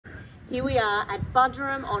Here we are at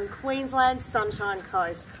Buderim on Queensland's Sunshine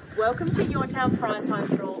Coast. Welcome to Your Town Prize Home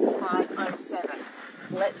Draw 507.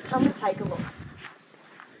 Let's come and take a look.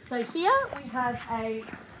 So here we have a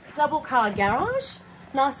double car garage,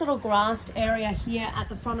 nice little grassed area here at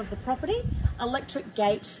the front of the property, electric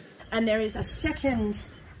gate, and there is a second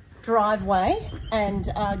driveway and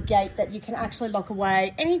a gate that you can actually lock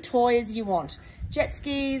away any toys you want. Jet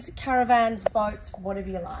skis, caravans, boats, whatever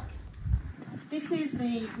you like. This is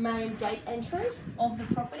the main gate entry of the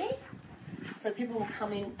property. So people will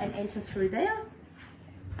come in and enter through there.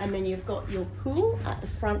 And then you've got your pool at the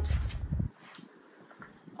front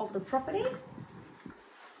of the property.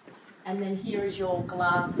 And then here is your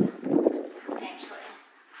glass entry.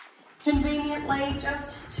 Conveniently,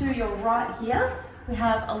 just to your right here, we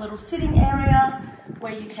have a little sitting area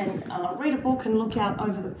where you can read a book and look out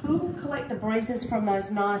over the pool, collect the breezes from those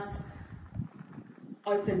nice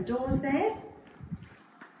open doors there.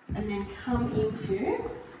 And then come into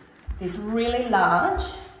this really large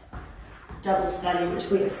double study, which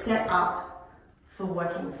we have set up for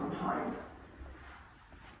working from home.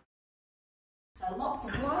 So lots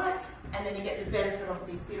of light, and then you get the benefit of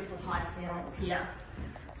these beautiful high ceilings here.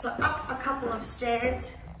 So up a couple of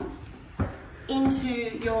stairs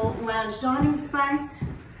into your lounge dining space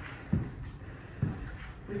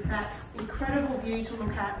with that incredible view to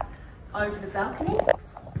look at over the balcony.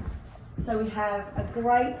 So we have a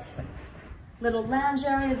great little lounge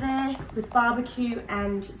area there with barbecue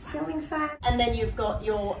and ceiling fan. And then you've got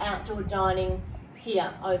your outdoor dining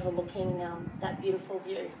here overlooking that beautiful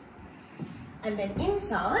view. And then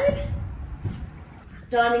inside,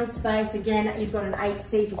 dining space, again, you've got an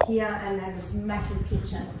 8-seater here and then this massive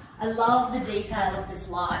kitchen. I love the detail of this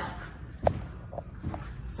light.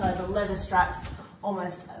 So the leather straps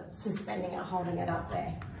almost suspending it, holding it up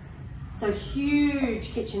there. So huge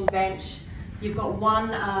kitchen bench. You've got one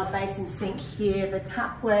basin sink here, the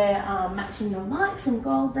tapware matching the lights in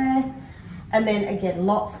gold there. And then again,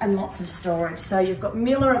 lots and lots of storage. So you've got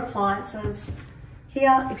Miller appliances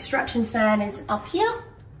here, extraction fan is up here,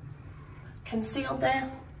 concealed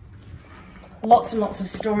there. Lots and lots of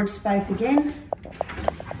storage space again.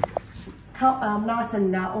 Nice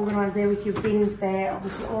and organised there with your bins there,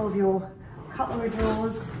 obviously all of your cutlery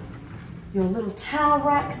drawers. Your little towel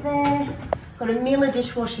rack there. Got a Miller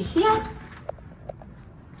dishwasher here.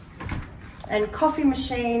 And coffee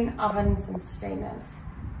machine, ovens and steamers.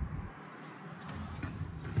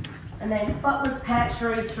 And then butler's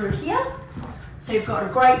pantry through here. So you've got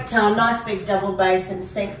a great, nice big double basin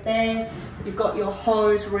sink there. You've got your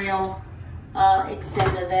hose reel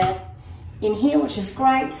extender there in here, which is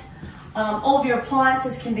great. All of your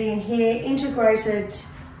appliances can be in here. Integrated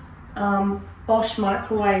Bosch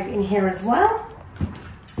microwave in here as well.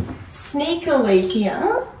 Sneakily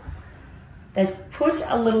here, they've put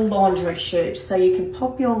a little laundry chute, so you can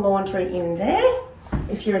pop your laundry in there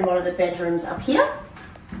if you're in one of the bedrooms up here.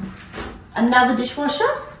 Another dishwasher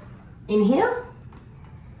in here.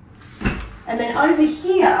 And then over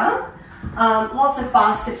here, lots of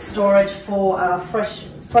basket storage for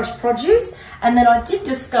fresh produce. And then I did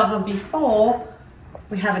discover before,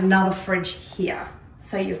 we have another fridge here.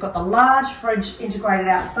 So you've got the large fridge integrated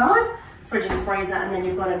outside, fridge and freezer, and then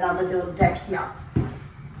you've got another little deck here.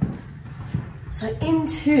 So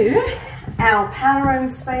into our powder room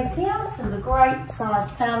space here. So there's a great sized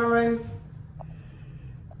powder room.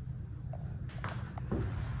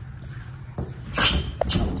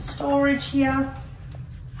 Some storage here.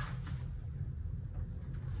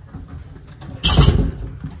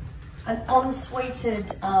 An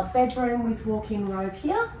en-suited bedroom with walk-in robe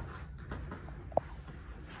here.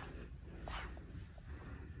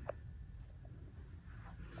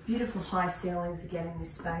 Beautiful high ceilings again in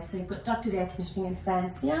this space. So you've got ducted air conditioning and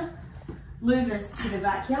fans here. Louvers to the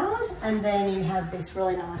backyard, and then you have this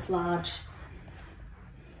really nice large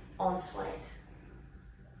ensuite.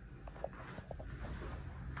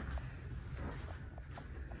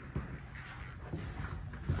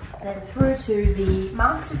 Then through to the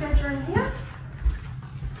master bedroom here.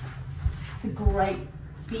 It's a great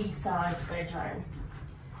big sized bedroom.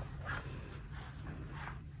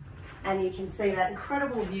 And you can see that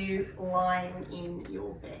incredible view lying in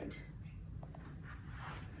your bed.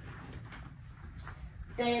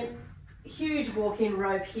 Then huge walk-in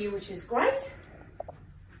robe here, which is great.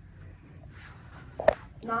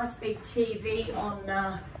 Nice big TV on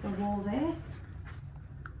the wall there.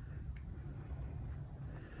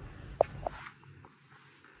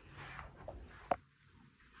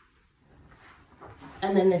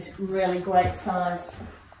 And then this really great sized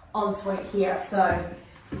ensuite here. So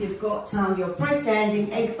You've got your freestanding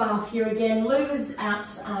egg bath here again. Louvers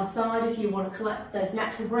outside if you want to collect those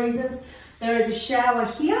natural breezes. There is a shower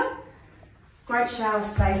here. Great shower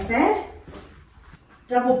space there.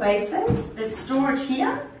 Double basins. There's storage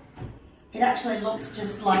here. It actually looks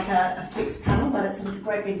just like a fixed panel, but it's a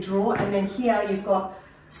great big drawer. And then here you've got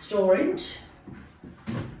storage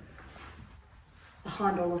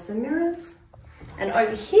behind all of the mirrors. And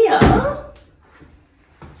over here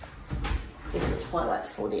is the toilet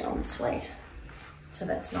for the ensuite. So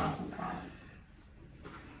that's nice and private.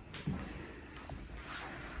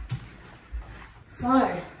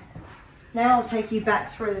 So now I'll take you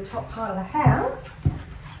back through the top part of the house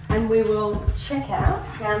and we will check out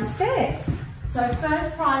downstairs. So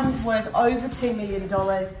first prize is worth over $2 million.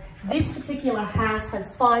 This particular house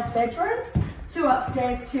has 5 bedrooms, 2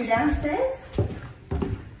 upstairs, 2 downstairs.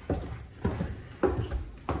 And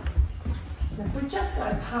if we just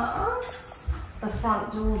go past the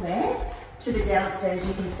front door there to the downstairs,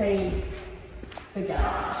 you can see the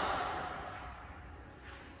garage.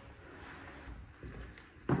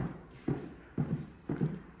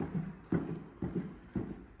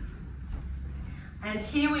 And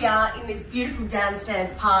here we are in this beautiful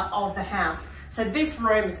downstairs part of the house. So this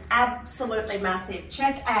room is absolutely massive.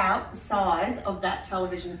 Check out the size of that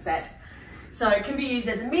television set. So it can be used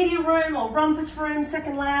as a media room or rumpus room,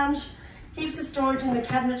 second lounge. Heaps of storage in the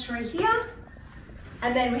cabinetry here.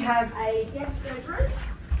 And then we have a guest bedroom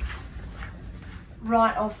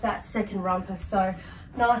right off that second rumpus. So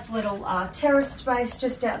nice little terrace space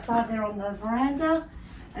just outside there on the veranda.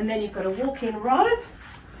 And then you've got a walk-in robe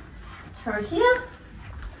through here,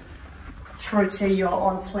 through to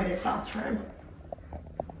your ensuite bathroom.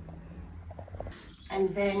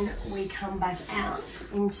 And then we come back out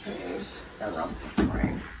into the rumpus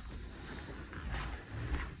room.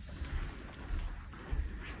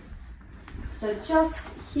 So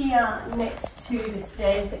just here next to the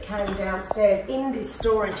stairs that came downstairs, in this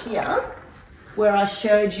storage here, where I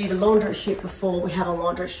showed you the laundry chute before, we have a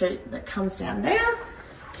laundry chute that comes down there,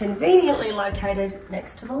 conveniently located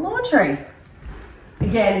next to the laundry.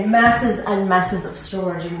 Again, masses and masses of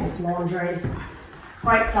storage in this laundry.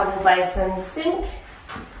 Great double basin sink,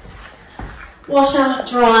 washer,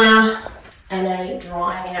 dryer, and a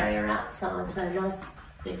drying area outside. So nice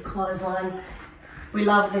big clothesline. We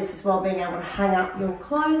love this as well, being able to hang up your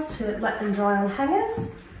clothes to let them dry on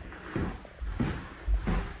hangers.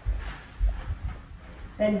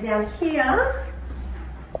 Then down here,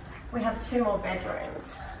 we have 2 more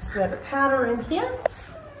bedrooms. So we have a powder room here.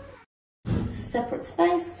 It's a separate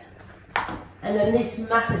space. And then this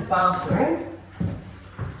massive bathroom.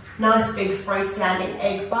 Nice big freestanding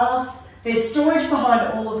egg bath. There's storage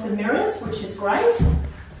behind all of the mirrors, which is great.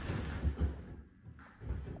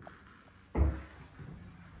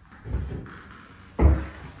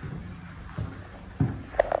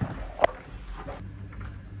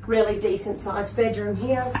 Really decent sized bedroom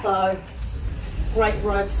here, so great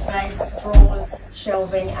robe space, drawers,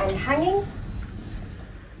 shelving and hanging.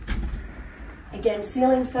 Again,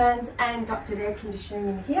 ceiling fans and ducted air conditioning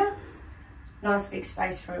in here. Nice big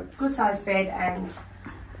space for a good sized bed and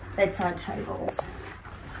bedside tables.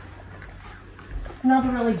 Another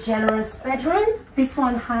really generous bedroom. This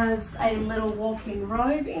one has a little walk-in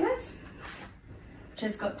robe in it, which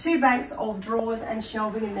has got 2 banks of drawers and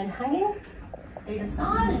shelving and then hanging either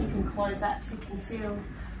side, and you can close that to conceal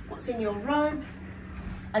what's in your robe.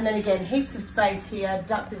 And then again, heaps of space here,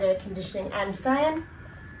 ducted air conditioning and fan.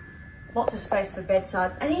 Lots of space for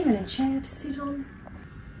bedsides and even a chair to sit on.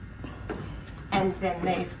 And then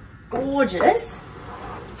these gorgeous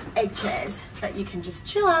egg chairs that you can just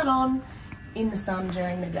chill out on in the sun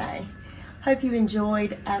during the day. Hope you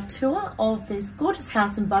enjoyed our tour of this gorgeous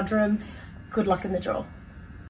house in Buderim. Good luck in the draw.